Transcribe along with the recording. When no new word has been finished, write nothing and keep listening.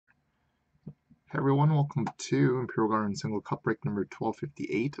Hey everyone, welcome to Imperial Garden Single Cup break number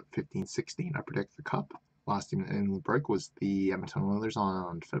 1258 of 1516. I predict the cup. Last team in the break was the Edmonton Oilers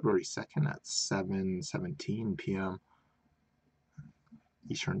on February 2nd at 7:17 p.m.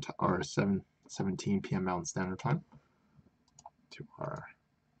 Eastern or 7:17 p.m. Mountain Standard Time to our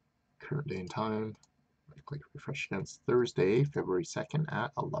current day and time. Click refresh against Thursday, February 2nd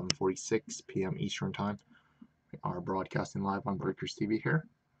at 11:46 p.m. Eastern Time. We are broadcasting live on Breakers TV here.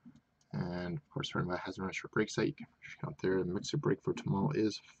 And of course, for anybody that hasn't registered break site, you can check out there. The mixer break for tomorrow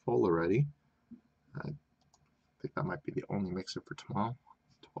is full already. I think that might be the only mixer for tomorrow,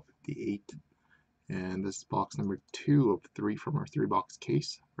 1258. And this is box number 2 of 3 from our 3-box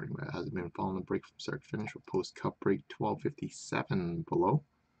case. For anybody that hasn't been following the break from start to finish, we'll post cup break 1257 below,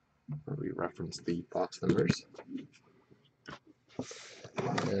 where we reference the box numbers.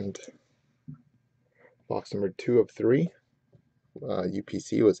 And box number 2 of 3.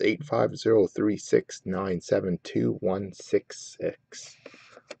 UPC was 85036972166.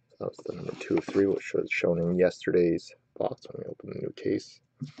 That was the number 2 of 3, which was shown in yesterday's box when we opened the new case.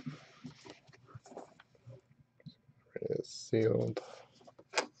 It is sealed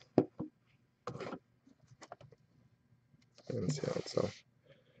and sealed. So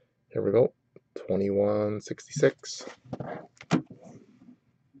here we go, 2166.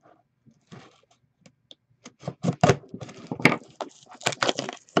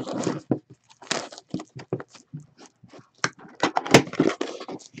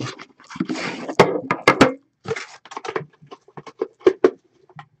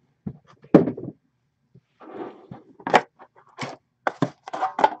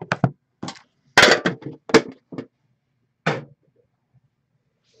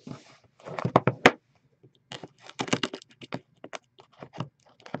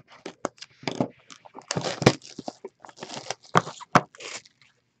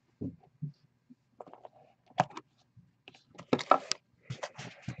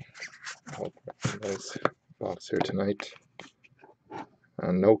 Nice box here tonight.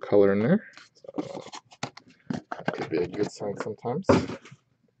 No color in there, so that could be a good sign sometimes. Okay,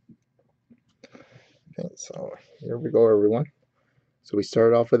 so here we go, everyone. So we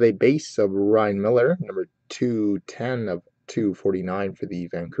started off with a base of Ryan Miller, number 210 of 249 for the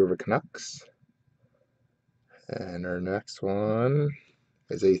Vancouver Canucks. And our next one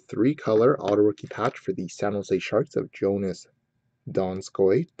is a 3-color auto rookie patch for the San Jose Sharks of Jonas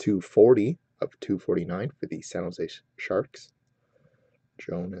Donskoy, 240 of 249 for the San Jose Sharks.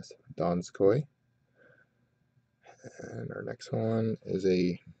 Jonas Donskoy. And our next one is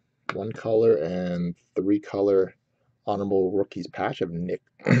a 1-color and 3-color honorable rookies patch of Nick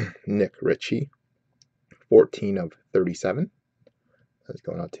Ritchie, 14 of 37. That's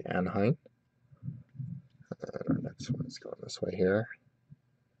going out to Anaheim. And our next one is going this way here.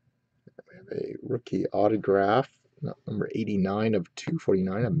 We have a rookie autograph, number 89 of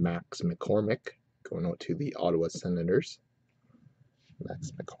 249 of Max McCormick, going out to the Ottawa Senators.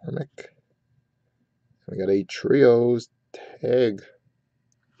 Max McCormick. We got a trios tag.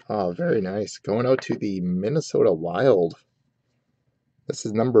 Oh, very nice. Going out to the Minnesota Wild. This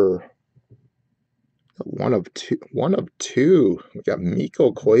is number 1 of 2. 1 of 2. We got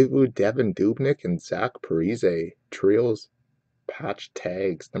Mikko Koivu, Devin Dubnyk, and Zach Parise. Trios patch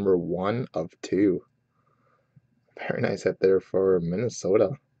tags. Number 1 of 2. Very nice hit there for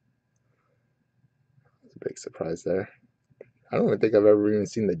Minnesota. That's a big surprise there. I don't even think I've ever even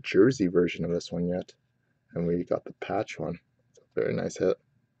seen the jersey version of this one yet. And we got the patch one. Very nice hit.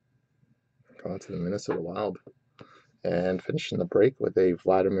 Going to the Minnesota Wild. And finishing the break with a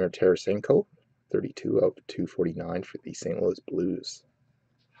Vladimir Tarasenko, 32 of 249 for the St. Louis Blues.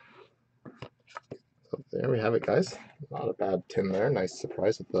 So there we have it, guys. Not a bad tin there. Nice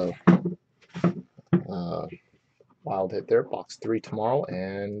surprise with the Wild hit there. Box 3 tomorrow,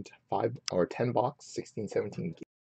 and 5 or 10 box 16-17.